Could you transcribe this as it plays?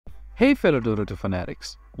Hey fellow Dota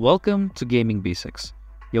fanatics, welcome to Gaming Basics,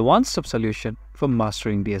 your one-stop solution for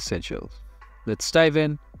mastering the essentials. Let's dive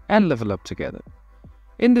in and level up together.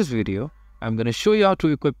 In this video, I'm going to show you how to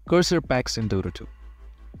equip cursor packs in Dota 2.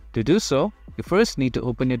 To do so, you first need to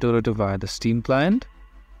open your Dota 2 via the Steam client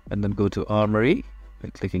and then go to Armory by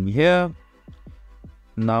clicking here.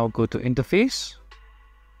 Now go to Interface.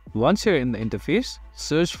 Once you're in the interface,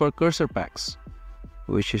 search for cursor packs,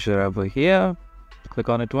 which is over here. Click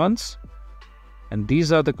on it once, and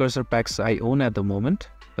these are the cursor packs I own at the moment,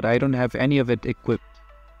 but I don't have any of it equipped.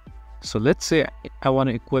 So let's say I want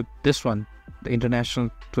to equip this one, the International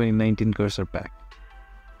 2019 cursor pack.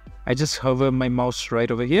 I just hover my mouse right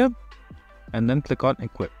over here and then click on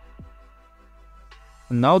equip.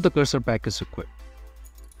 And now the cursor pack is equipped.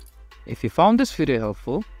 If you found this video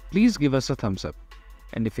helpful, please give us a thumbs up.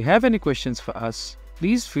 And if you have any questions for us,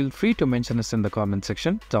 please feel free to mention us in the comment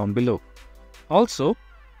section down below. Also,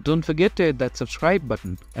 don't forget to hit that subscribe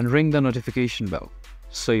button and ring the notification bell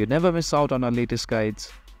so you never miss out on our latest guides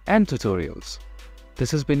and tutorials.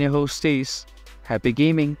 This has been your host Ace. Happy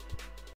gaming!